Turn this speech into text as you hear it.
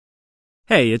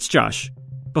Hey, it's Josh.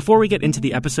 Before we get into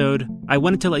the episode, I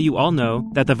wanted to let you all know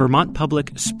that the Vermont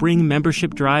Public Spring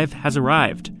Membership Drive has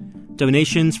arrived.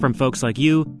 Donations from folks like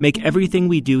you make everything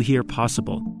we do here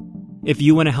possible. If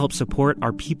you want to help support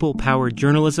our people-powered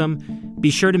journalism,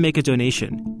 be sure to make a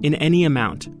donation in any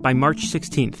amount by March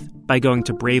 16th by going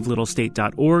to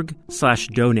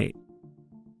bravelittlestate.org/donate.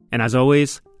 And as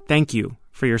always, thank you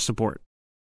for your support.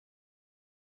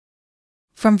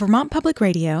 From Vermont Public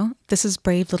Radio, this is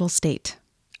Brave Little State.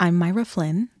 I'm Myra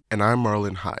Flynn. And I'm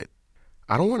Marlon Hyde.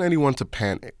 I don't want anyone to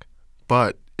panic,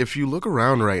 but if you look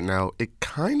around right now, it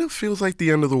kind of feels like the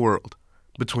end of the world.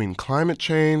 Between climate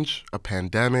change, a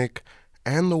pandemic,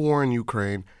 and the war in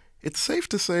Ukraine, it's safe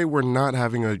to say we're not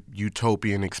having a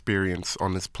utopian experience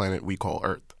on this planet we call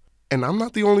Earth. And I'm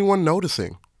not the only one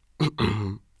noticing.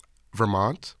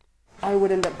 Vermont? I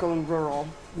would end up going rural,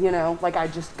 I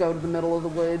just go to the middle of the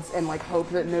woods and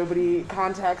hope that nobody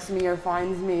contacts me or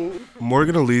finds me.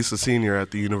 Morgan Elise, a senior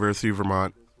at the University of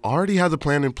Vermont, already has a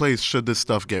plan in place should this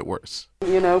stuff get worse.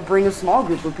 Bring a small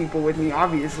group of people with me,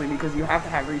 obviously, because you have to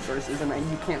have resources and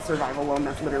you can't survive alone.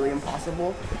 That's literally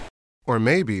impossible. Or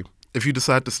maybe, if you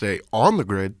decide to stay on the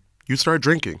grid, you start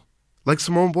drinking. Like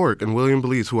Simone Bork and William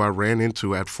Belize, who I ran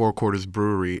into at Four Quarters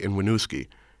Brewery in Winooski.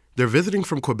 They're visiting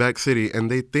from Quebec City, and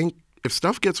they think if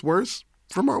stuff gets worse,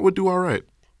 Vermont would do all right.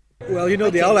 Well,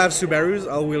 they all have Subarus,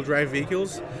 all-wheel drive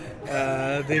vehicles.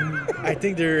 I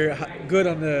think they're good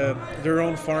on their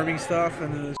own farming stuff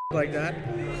and like that.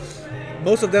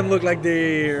 Most of them look like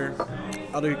they're,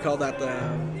 how do you call that?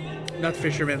 Not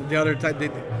fishermen, the other type.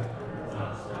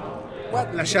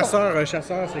 What? Chasseur,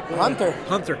 c'est quoi?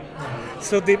 Hunter.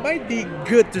 So they might be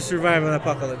good to survive an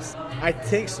apocalypse. I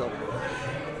think so.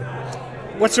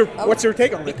 What's your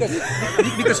take on it?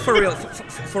 Because for real,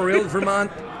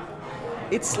 Vermont,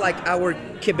 it's like our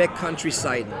Quebec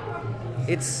countryside.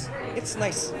 It's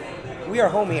nice. We are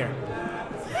home here.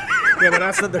 Yeah, but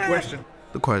that's not the question.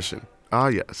 The question.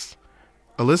 Yes.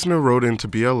 A listener wrote into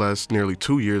BLS nearly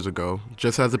 2 years ago,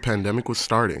 just as the pandemic was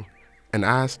starting, and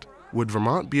asked, would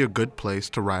Vermont be a good place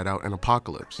to ride out an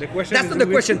apocalypse? That's not the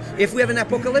question. If we have an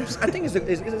apocalypse, I think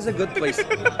it's a good place.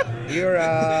 You're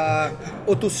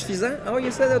autosuffisant? Oh,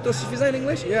 you said autosuffisant in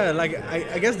English? Yeah,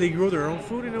 I guess they grow their own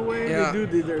food in a way. Yeah.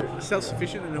 They're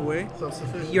self-sufficient in a way.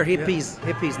 You're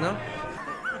hippies, no?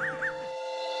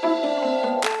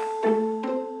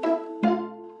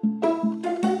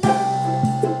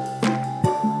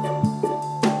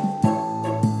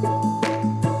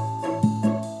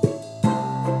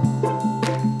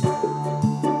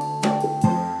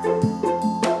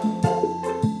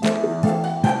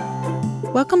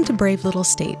 Welcome to Brave Little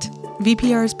State,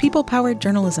 VPR's people-powered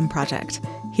journalism project.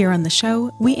 Here on the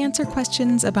show, we answer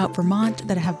questions about Vermont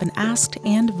that have been asked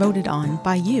and voted on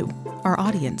by you, our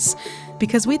audience,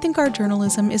 because we think our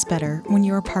journalism is better when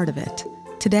you're a part of it.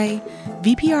 Today,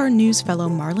 VPR News fellow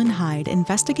Marlon Hyde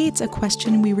investigates a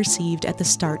question we received at the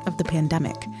start of the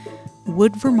pandemic.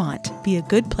 Would Vermont be a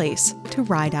good place to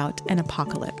ride out an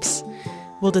apocalypse?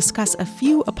 We'll discuss a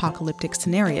few apocalyptic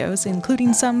scenarios,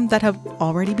 including some that have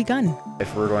already begun.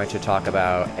 If we're going to talk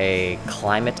about a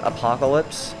climate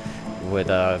apocalypse with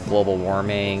global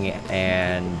warming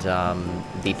and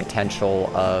the potential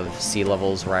of sea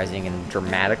levels rising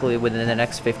dramatically within the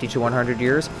next 50 to 100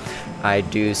 years, I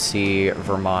do see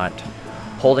Vermont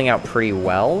holding out pretty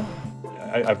well.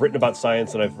 I've written about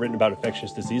science and I've written about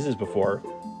infectious diseases before,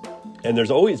 and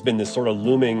there's always been this sort of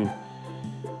looming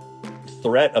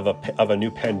threat of a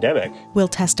new pandemic. We'll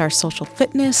test our social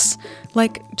fitness,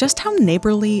 just how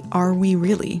neighborly are we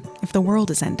really if the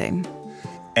world is ending?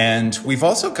 And we've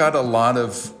also got a lot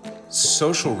of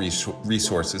social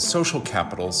resources, social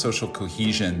capital, social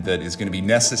cohesion that is going to be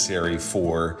necessary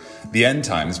for the end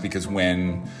times, because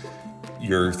when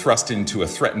you're thrust into a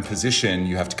threatened position,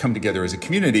 you have to come together as a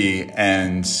community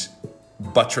and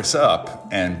buttress up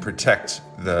and protect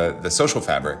the social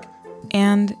fabric.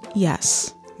 And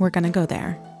yes, we're going to go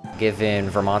there. Given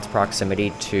Vermont's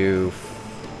proximity to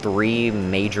 3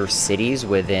 major cities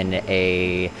within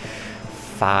a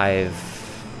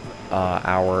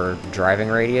 5-hour driving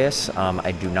radius,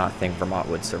 I do not think Vermont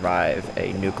would survive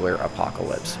a nuclear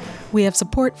apocalypse. We have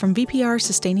support from VPR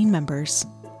sustaining members.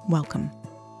 Welcome.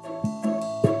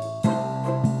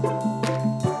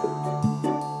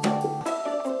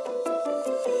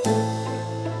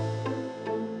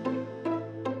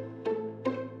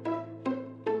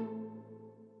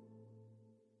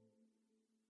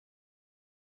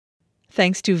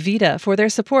 Thanks to VITA for their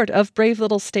support of Brave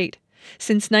Little State.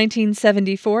 Since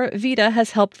 1974, VITA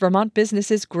has helped Vermont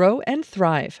businesses grow and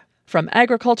thrive. From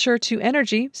agriculture to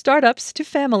energy, startups to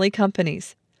family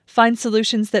companies. Find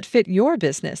solutions that fit your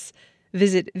business.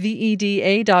 Visit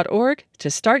VEDA.org to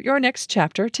start your next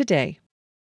chapter today.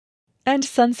 And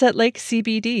Sunset Lake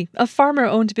CBD, a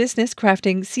farmer-owned business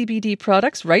crafting CBD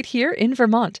products right here in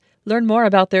Vermont. Learn more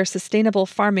about their sustainable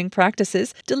farming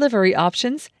practices, delivery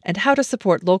options, and how to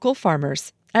support local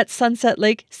farmers at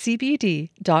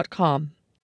sunsetlakecbd.com.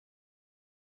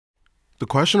 The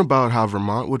question about how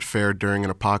Vermont would fare during an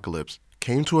apocalypse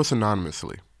came to us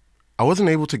anonymously. I wasn't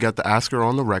able to get the asker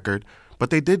on the record,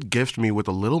 but they did gift me with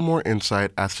a little more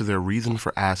insight as to their reason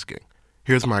for asking.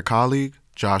 Here's my colleague,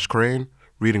 Josh Crane,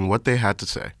 reading what they had to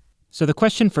say. So the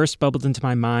question first bubbled into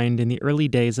my mind in the early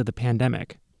days of the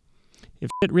pandemic.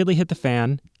 If it really hit the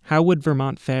fan, how would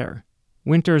Vermont fare?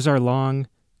 Winters are long.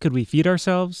 Could we feed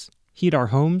ourselves? Heat our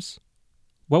homes?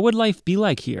 What would life be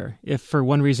like here if, for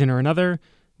one reason or another,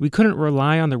 we couldn't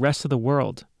rely on the rest of the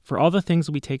world for all the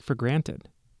things we take for granted?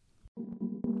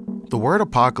 The word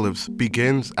apocalypse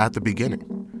begins at the beginning,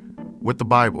 with the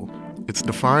Bible. It's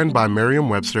defined by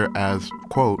Merriam-Webster as,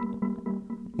 quote,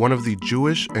 one of the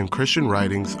Jewish and Christian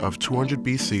writings of 200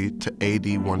 BC to AD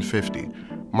 150,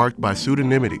 marked by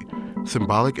pseudonymity,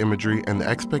 symbolic imagery, and the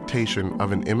expectation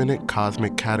of an imminent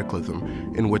cosmic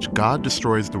cataclysm in which God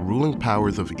destroys the ruling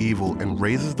powers of evil and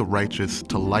raises the righteous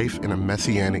to life in a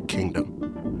messianic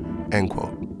kingdom. End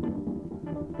quote.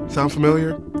 Sound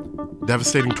familiar?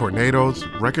 Devastating tornadoes,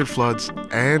 record floods,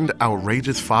 and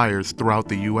outrageous fires throughout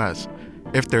the U.S.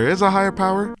 If there is a higher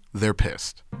power, they're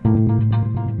pissed.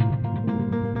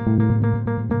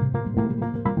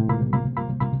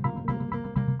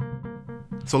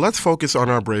 So let's focus on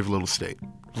our brave little state,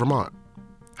 Vermont.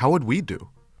 How would we do?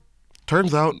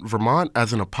 Turns out Vermont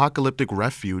as an apocalyptic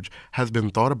refuge has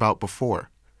been thought about before,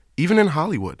 even in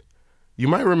Hollywood. You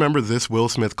might remember this Will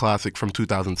Smith classic from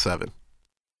 2007.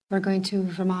 We're going to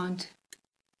Vermont,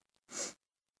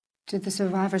 to the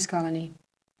survivors' colony.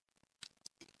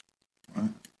 What?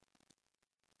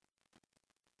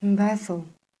 In Bethel.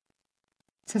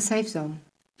 It's a safe zone.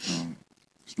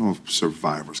 There's no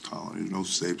survivors' colony, no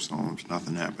safe zones.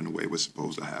 Nothing happened the way it was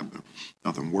supposed to happen.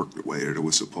 Nothing worked the way that it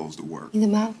was supposed to work. In the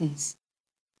mountains.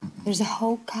 There's a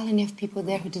whole colony of people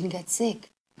there who didn't get sick.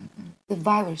 The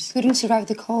virus couldn't survive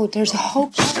the cold. There's a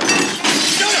whole...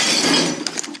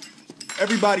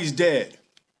 Everybody's dead.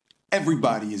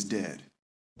 Everybody is dead.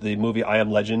 The movie I Am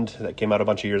Legend that came out a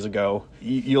bunch of years ago,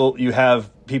 you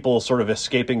have people sort of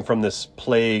escaping from this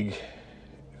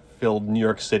plague-filled New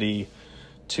York City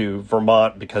to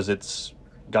Vermont because it's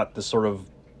got this sort of,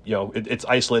 it's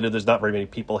isolated. There's not very many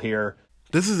people here.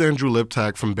 This is Andrew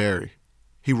Liptak from Barry.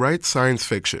 He writes science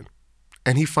fiction,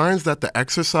 and he finds that the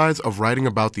exercise of writing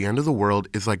about the end of the world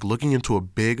is like looking into a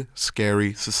big,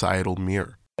 scary societal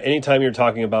mirror. Anytime you're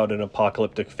talking about an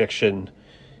apocalyptic fiction,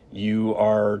 you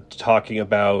are talking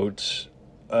about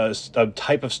a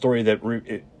type of story that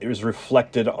it was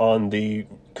reflected on the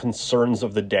concerns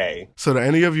of the day. So to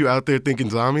any of you out there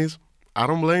thinking zombies, I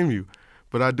don't blame you.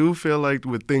 But I do feel like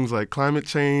with things like climate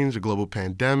change, a global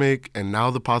pandemic, and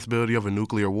now the possibility of a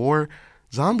nuclear war,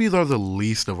 zombies are the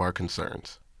least of our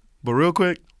concerns. But real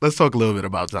quick, let's talk a little bit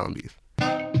about zombies.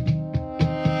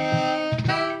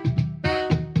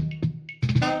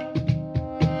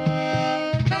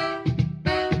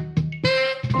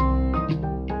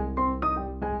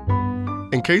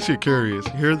 In case you're curious,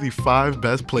 here are the 5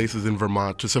 best places in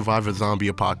Vermont to survive a zombie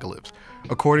apocalypse,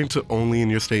 according to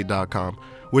onlyinyourstate.com,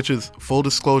 which is, full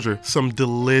disclosure, some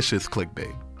delicious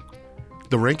clickbait.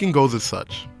 The ranking goes as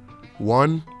such: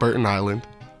 1, Burton Island;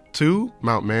 2,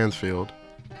 Mount Mansfield;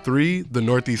 3, the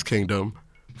Northeast Kingdom;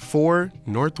 4,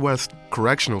 Northwest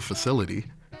Correctional Facility;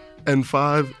 and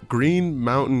 5, Green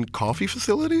Mountain Coffee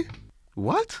Facility?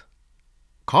 What?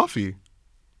 Coffee?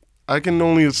 I can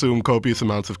only assume copious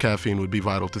amounts of caffeine would be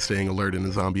vital to staying alert in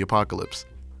a zombie apocalypse.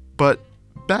 But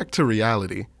back to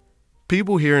reality.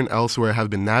 People here and elsewhere have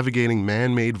been navigating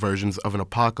man-made versions of an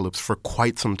apocalypse for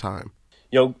quite some time.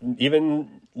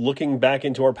 Even looking back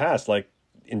into our past, like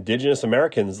indigenous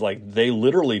Americans, like they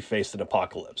literally faced an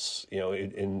apocalypse,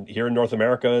 here in North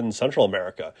America and Central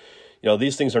America.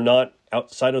 These things are not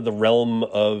outside of the realm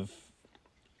of,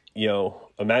 they're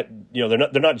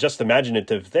not just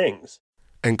imaginative things.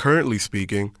 And currently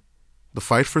speaking, the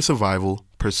fight for survival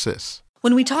persists.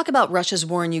 When we talk about Russia's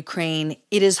war in Ukraine,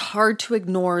 it is hard to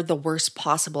ignore the worst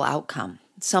possible outcome,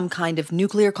 some kind of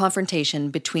nuclear confrontation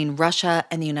between Russia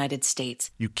and the United States.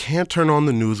 You can't turn on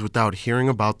the news without hearing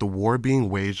about the war being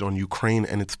waged on Ukraine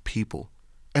and its people.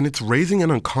 And it's raising an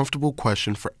uncomfortable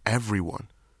question for everyone.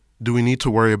 Do we need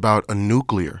to worry about a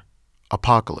nuclear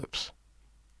apocalypse?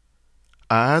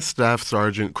 I asked Staff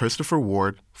Sergeant Christopher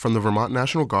Ward from the Vermont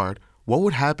National Guard what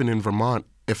would happen in Vermont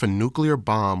if a nuclear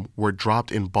bomb were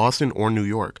dropped in Boston or New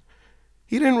York.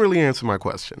 he didn't really answer my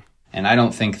question. And I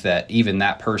don't think that even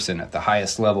that person at the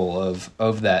highest level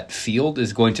of that field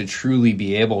is going to truly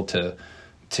be able to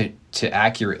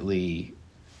accurately,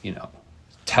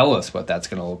 tell us what that's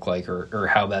going to look like or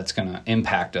how that's going to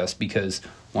impact us, because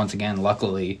once again,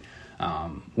 luckily,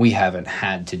 we haven't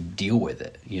had to deal with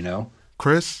it,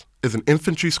 Chris is an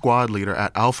infantry squad leader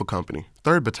at Alpha Company,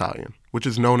 3rd Battalion, which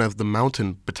is known as the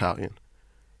Mountain Battalion.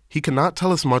 He cannot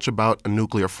tell us much about a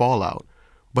nuclear fallout,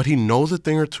 but he knows a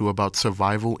thing or two about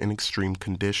survival in extreme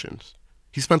conditions.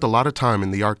 He spent a lot of time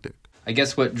in the Arctic. I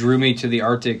guess what drew me to the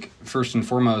Arctic first and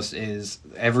foremost is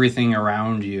everything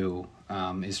around you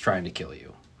is trying to kill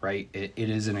you, right? It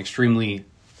is an extremely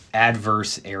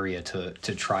adverse area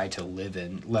to try to live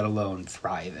in, let alone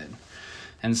thrive in.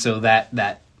 And so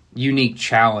that unique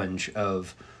challenge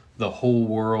of the whole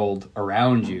world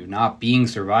around you not being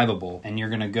survivable, and you're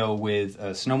going to go with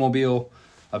a snowmobile,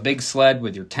 a big sled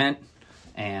with your tent,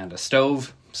 and a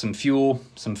stove, some fuel,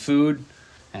 some food,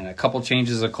 and a couple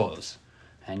changes of clothes.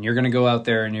 And you're going to go out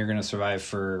there and you're going to survive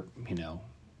for,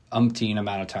 umpteen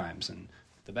amount of times. And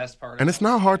the best part... And it's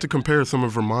not hard to compare some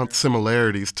of Vermont's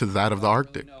similarities to that of the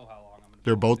Arctic.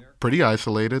 They're both pretty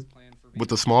isolated, with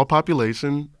a small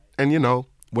population, and,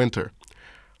 winter.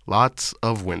 Lots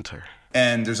of winter.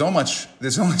 And there's only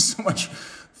so much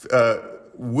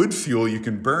wood fuel you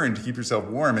can burn to keep yourself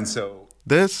warm, and so...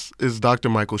 This is Dr.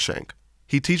 Michael Schenk.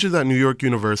 He teaches at New York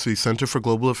University Center for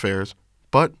Global Affairs,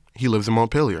 but he lives in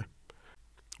Montpelier.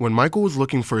 When Michael was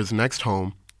looking for his next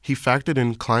home, he factored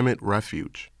in climate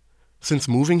refuge. Since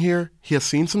moving here, he has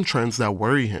seen some trends that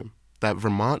worry him, that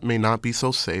Vermont may not be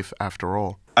so safe after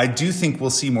all. I do think we'll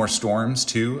see more storms,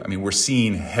 too. I mean, we're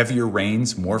seeing heavier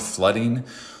rains, more flooding,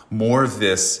 more of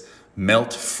this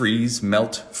melt, freeze in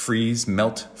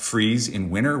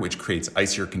winter, which creates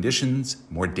icier conditions,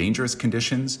 more dangerous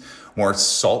conditions, more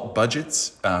salt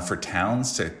budgets for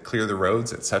towns to clear the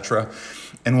roads, etc.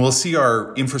 And we'll see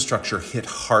our infrastructure hit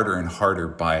harder and harder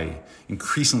by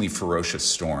increasingly ferocious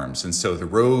storms. And so the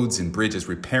roads and bridges,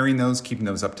 repairing those, keeping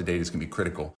those up to date is going to be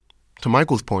critical. To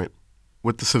Michael's point,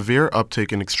 with the severe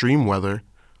uptick in extreme weather,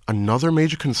 another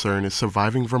major concern is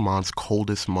surviving Vermont's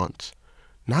coldest months.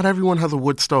 Not everyone has a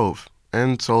wood stove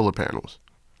and solar panels.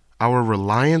 Our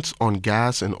reliance on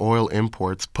gas and oil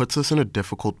imports puts us in a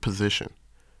difficult position.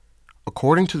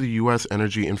 According to the U.S.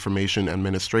 Energy Information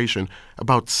Administration,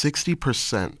 about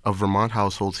 60% of Vermont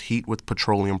households heat with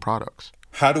petroleum products.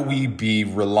 How do we be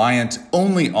reliant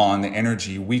only on the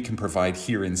energy we can provide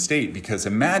here in state? Because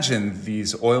imagine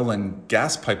these oil and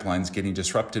gas pipelines getting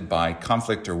disrupted by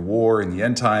conflict or war in the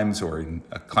end times or in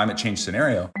a climate change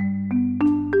scenario.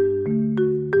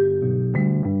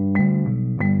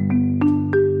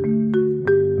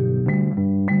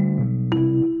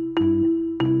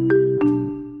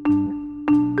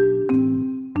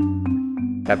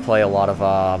 I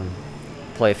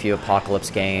play a few Apocalypse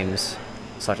games,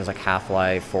 such as like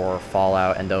Half-Life or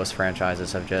Fallout, and those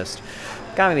franchises have just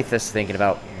got me thinking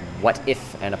about what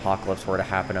if an apocalypse were to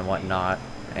happen and whatnot,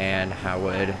 and how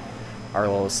would our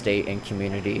little state and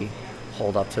community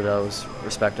hold up to those,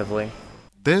 respectively.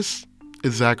 This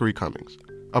is Zachary Cummings,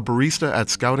 a barista at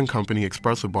Scout & Company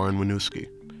Espresso Bar in Winooski.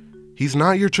 He's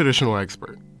not your traditional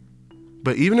expert,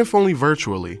 but even if only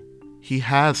virtually, he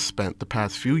has spent the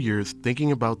past few years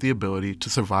thinking about the ability to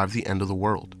survive the end of the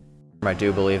world. I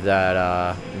do believe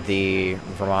that the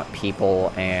Vermont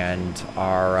people and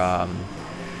our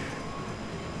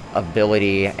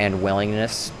ability and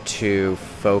willingness to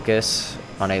focus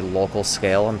on a local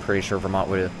scale, I'm pretty sure Vermont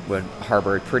would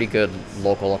harbor a pretty good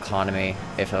local economy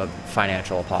if a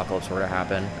financial apocalypse were to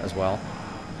happen as well.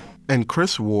 And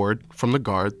Chris Ward from the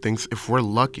Guard thinks if we're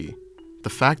lucky, the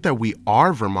fact that we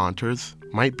are Vermonters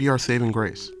might be our saving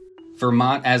grace.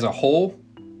 Vermont as a whole,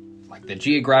 like the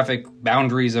geographic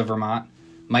boundaries of Vermont,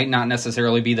 might not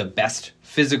necessarily be the best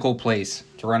physical place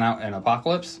to run out an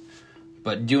apocalypse,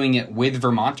 but doing it with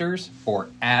Vermonters or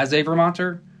as a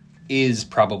Vermonter is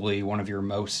probably one of your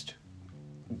most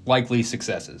likely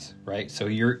successes, right? So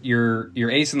your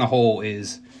ace in the hole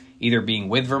is either being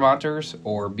with Vermonters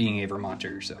or being a Vermonter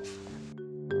yourself.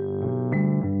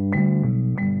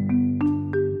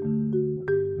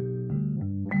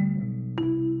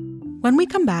 When we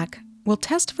come back, we'll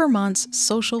test Vermont's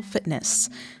social fitness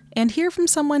and hear from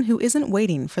someone who isn't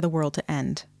waiting for the world to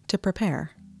end to prepare.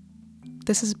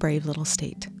 This is Brave Little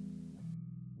State.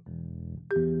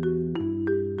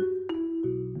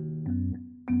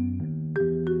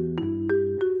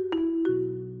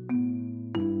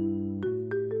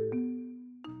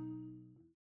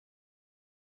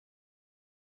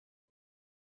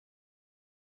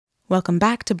 Welcome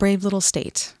back to Brave Little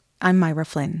State. I'm Myra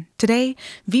Flynn. Today,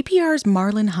 VPR's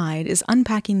Marlon Hyde is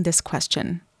unpacking this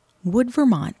question. Would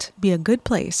Vermont be a good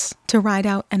place to ride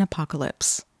out an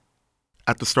apocalypse?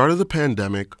 At the start of the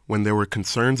pandemic, when there were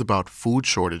concerns about food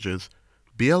shortages,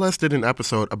 BLS did an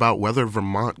episode about whether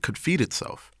Vermont could feed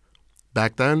itself.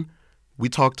 Back then, we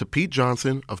talked to Pete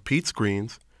Johnson of Pete's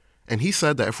Greens, and he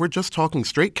said that if we're just talking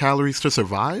straight calories to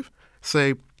survive,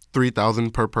 say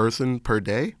 3,000 per person per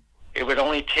day, it would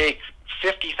only take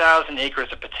 50,000 acres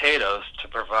of potatoes to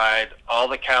provide all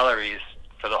the calories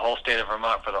for the whole state of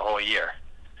Vermont for the whole year.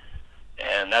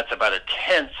 And that's about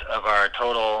 1/10 of our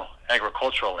total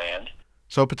agricultural land.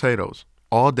 So potatoes,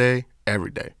 all day,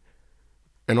 every day.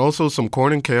 And also some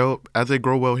corn and kale, as they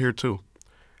grow well here too.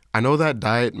 I know that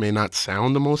diet may not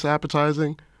sound the most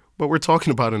appetizing, but we're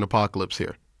talking about an apocalypse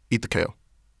here. Eat the kale.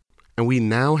 And we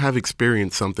now have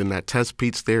experienced something that tests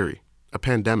Pete's theory, a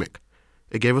pandemic.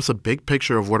 It gave us a big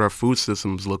picture of what our food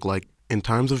systems look like in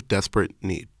times of desperate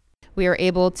need. We were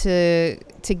able to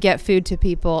get food to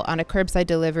people on a curbside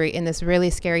delivery in this really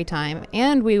scary time.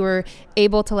 And we were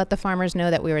able to let the farmers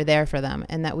know that we were there for them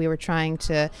and that we were trying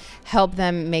to help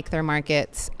them make their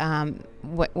markets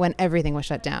when everything was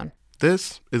shut down.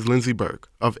 This is Lindsay Berg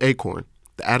of ACORN,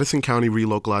 the Addison County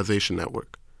Relocalization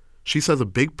Network. She says a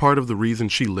big part of the reason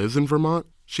she lives in Vermont,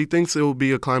 she thinks it will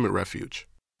be a climate refuge.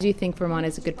 Do you think Vermont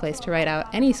is a good place to ride out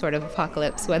any sort of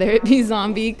apocalypse, whether it be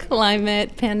zombie,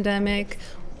 climate, pandemic,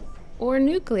 or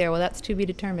nuclear? Well, that's to be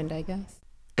determined, I guess.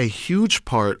 A huge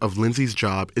part of Lindsay's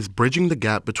job is bridging the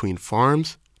gap between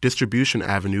farms, distribution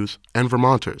avenues, and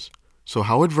Vermonters. So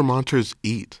how would Vermonters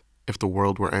eat if the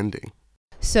world were ending?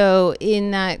 So in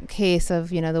that case of,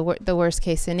 the worst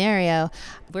case scenario,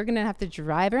 we're going to have to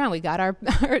drive around. We got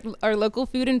our local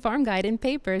food and farm guide in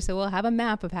paper, so we'll have a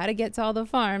map of how to get to all the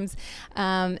farms,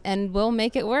 and we'll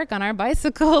make it work on our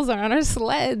bicycles or on our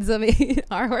sleds,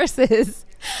 our horses.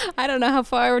 I don't know how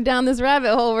far down this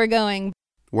rabbit hole we're going.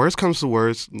 Worst comes to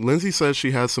worst, Lindsay says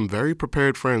she has some very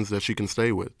prepared friends that she can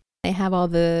stay with. They have all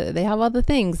the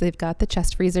things. They've got the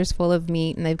chest freezers full of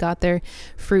meat, and they've got their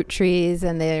fruit trees,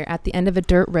 and they're at the end of a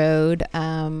dirt road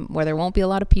where there won't be a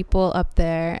lot of people up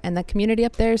there. And the community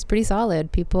up there is pretty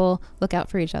solid. People look out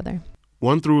for each other.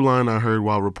 One through line I heard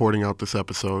while reporting out this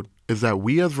episode is that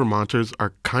we as Vermonters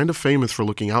are kind of famous for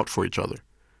looking out for each other.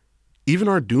 Even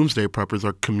our doomsday preppers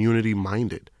are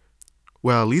community-minded.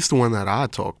 Well, at least the one that I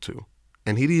talked to.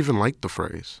 And he'd even like the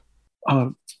phrase.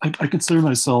 I consider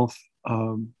myself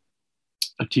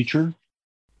a teacher.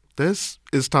 This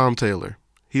is Tom Taylor.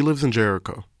 He lives in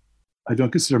Jericho. I don't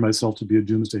consider myself to be a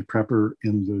doomsday prepper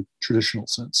in the traditional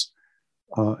sense.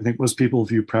 I think most people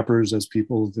view preppers as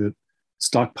people that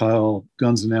stockpile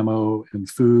guns and ammo and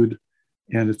food,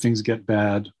 and if things get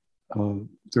bad,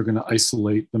 they're going to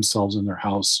isolate themselves in their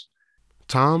house.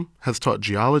 Tom has taught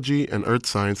geology and earth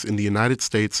science in the United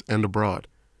States and abroad.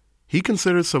 He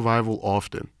considers survival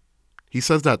often. He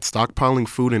says that stockpiling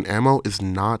food and ammo is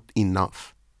not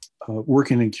enough.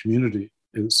 Working in community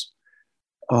is.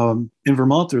 In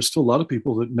Vermont, there's still a lot of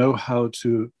people that know how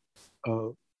to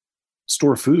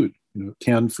store food,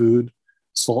 canned food,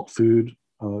 salt food,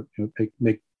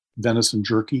 make venison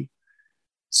jerky.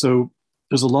 So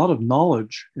there's a lot of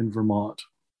knowledge in Vermont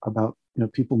about,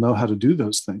 people know how to do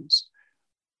those things.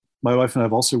 My wife and I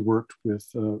have also worked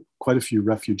with quite a few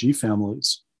refugee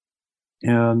families,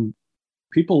 and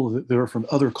people that are from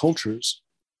other cultures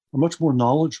are much more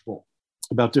knowledgeable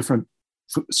about different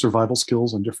survival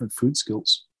skills and different food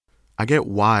skills. I get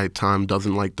why Tom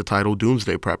doesn't like the title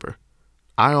Doomsday Prepper.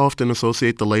 I often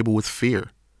associate the label with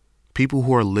fear. People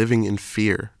who are living in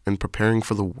fear and preparing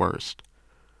for the worst,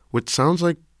 which sounds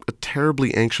like a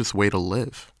terribly anxious way to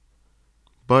live.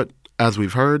 But as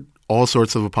we've heard, all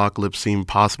sorts of apocalypse seem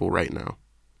possible right now.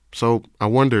 So I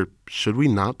wonder, should we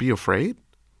not be afraid?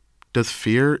 Does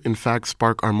fear, in fact,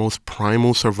 spark our most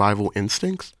primal survival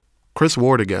instincts? Chris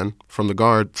Ward again, from The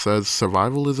Guard, says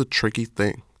survival is a tricky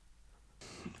thing.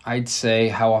 I'd say,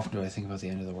 how often do I think about the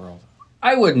end of the world?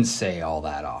 I wouldn't say all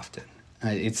that often.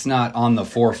 It's not on the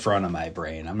forefront of my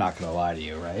brain. I'm not going to lie to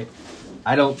you, right?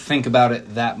 I don't think about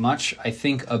it that much. I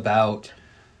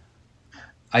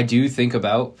do think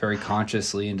about very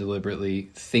consciously and deliberately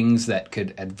things that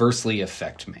could adversely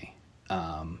affect me.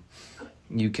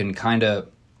 You can kind of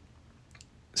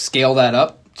scale that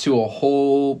up to a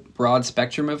whole broad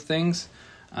spectrum of things.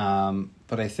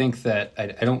 But I think that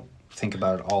I don't think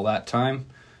about it all that time.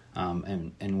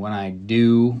 And when I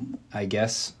do, I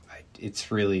guess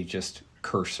it's really just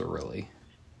cursorily.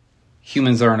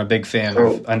 Humans aren't a big fan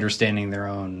of understanding their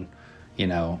own,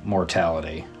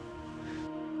 mortality.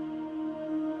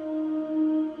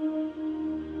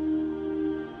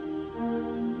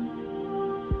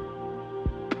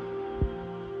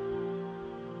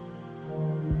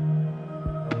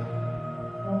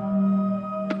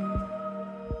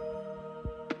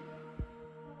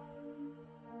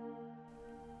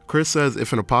 Chris says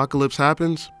if an apocalypse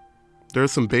happens, there are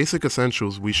some basic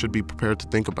essentials we should be prepared to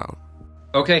think about.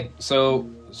 Okay, so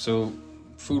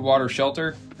food, water,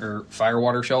 shelter, or fire,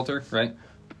 water, shelter, right?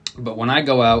 But when I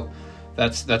go out,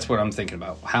 that's what I'm thinking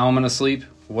about. How I'm going to sleep,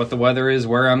 what the weather is,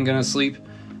 where I'm going to sleep,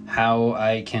 how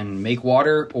I can make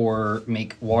water or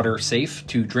make water safe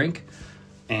to drink,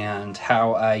 and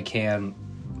how I can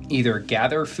either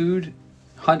gather food,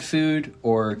 hunt food,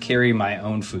 or carry my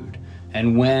own food,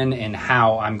 and when and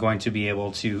how I'm going to be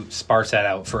able to sparse that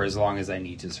out for as long as I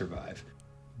need to survive.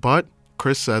 But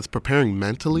Chris says preparing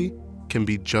mentally can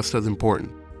be just as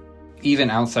important. Even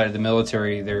outside of the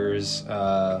military, there's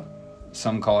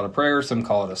some call it a prayer, some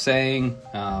call it a saying,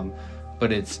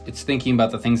 but it's thinking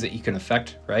about the things that you can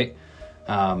affect, right?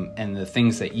 And the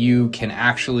things that you can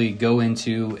actually go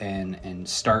into and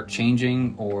start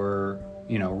changing or,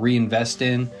 reinvest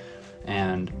in.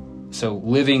 And so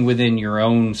living within your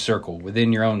own circle,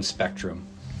 within your own spectrum,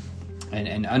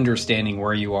 and understanding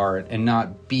where you are and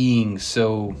not being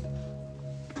so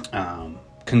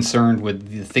concerned with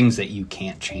the things that you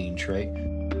can't change, right?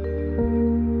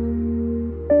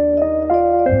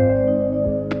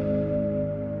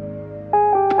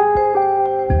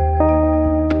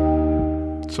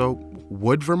 So,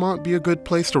 would Vermont be a good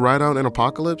place to ride out an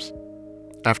apocalypse?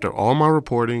 After all my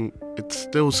reporting, it's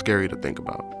still scary to think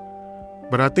about.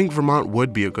 But I think Vermont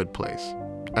would be a good place.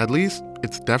 At least,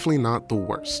 it's definitely not the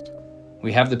worst.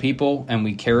 We have the people and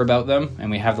we care about them, and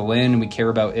we have the land and we care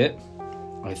about it.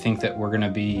 I think that we're going to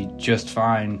be just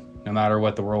fine no matter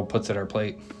what the world puts at our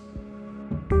plate.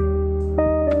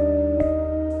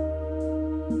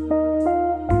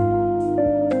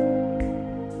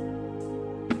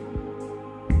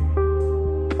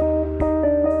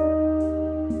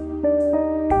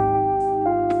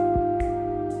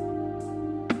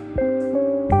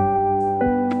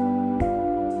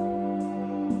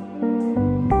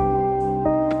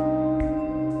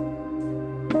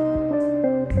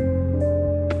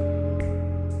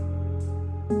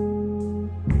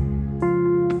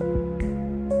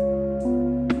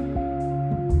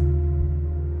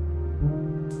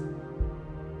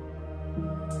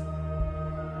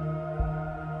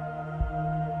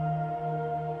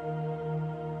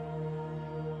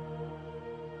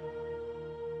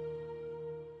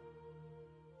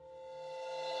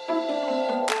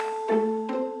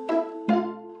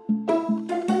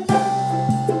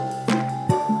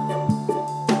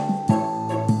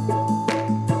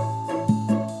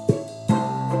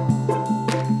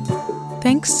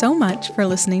 Thanks so much for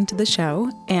listening to the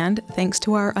show, and thanks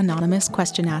to our anonymous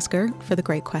question asker for the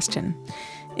great question.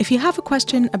 If you have a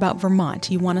question about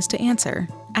Vermont you want us to answer,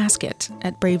 ask it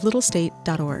at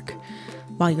bravelittlestate.org.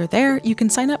 While you're there, you can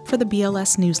sign up for the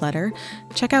BLS newsletter,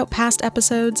 check out past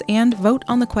episodes, and vote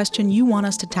on the question you want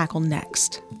us to tackle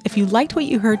next. If you liked what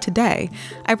you heard today,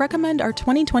 I recommend our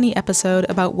 2020 episode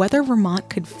about whether Vermont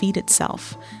could feed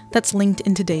itself. That's linked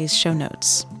in today's show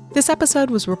notes. This episode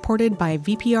was reported by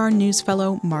VPR News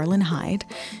fellow Marlon Hyde.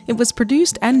 It was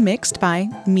produced and mixed by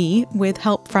me, with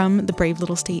help from the Brave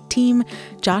Little State team,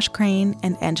 Josh Crane,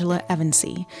 and Angela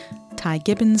Evansy. Ty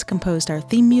Gibbons composed our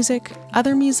theme music,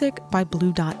 other music by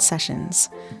Blue Dot Sessions.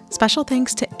 Special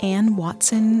thanks to Ann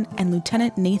Watson and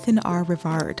Lieutenant Nathan R.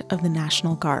 Rivard of the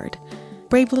National Guard.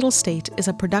 Brave Little State is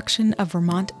a production of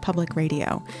Vermont Public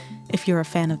Radio. If you're a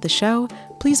fan of the show,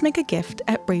 please make a gift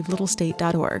at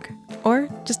bravelittlestate.org, or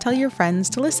just tell your friends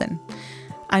to listen.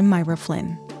 I'm Myra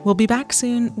Flynn. We'll be back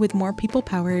soon with more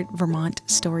people-powered Vermont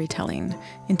storytelling.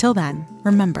 Until then,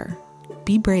 remember,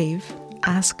 be brave,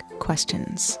 ask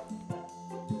questions.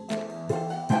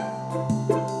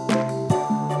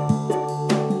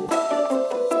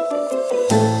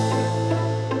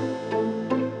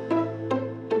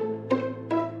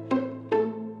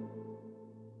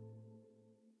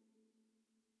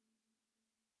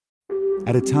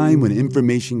 At a time when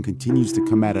information continues to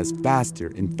come at us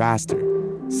faster and faster,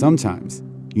 sometimes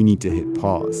you need to hit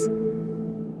pause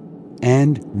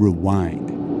and rewind.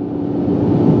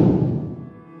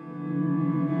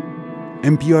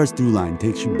 NPR's Throughline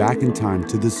takes you back in time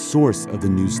to the source of the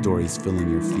news stories filling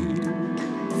your feed.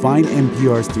 Find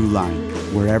NPR's Throughline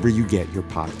wherever you get your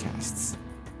podcasts.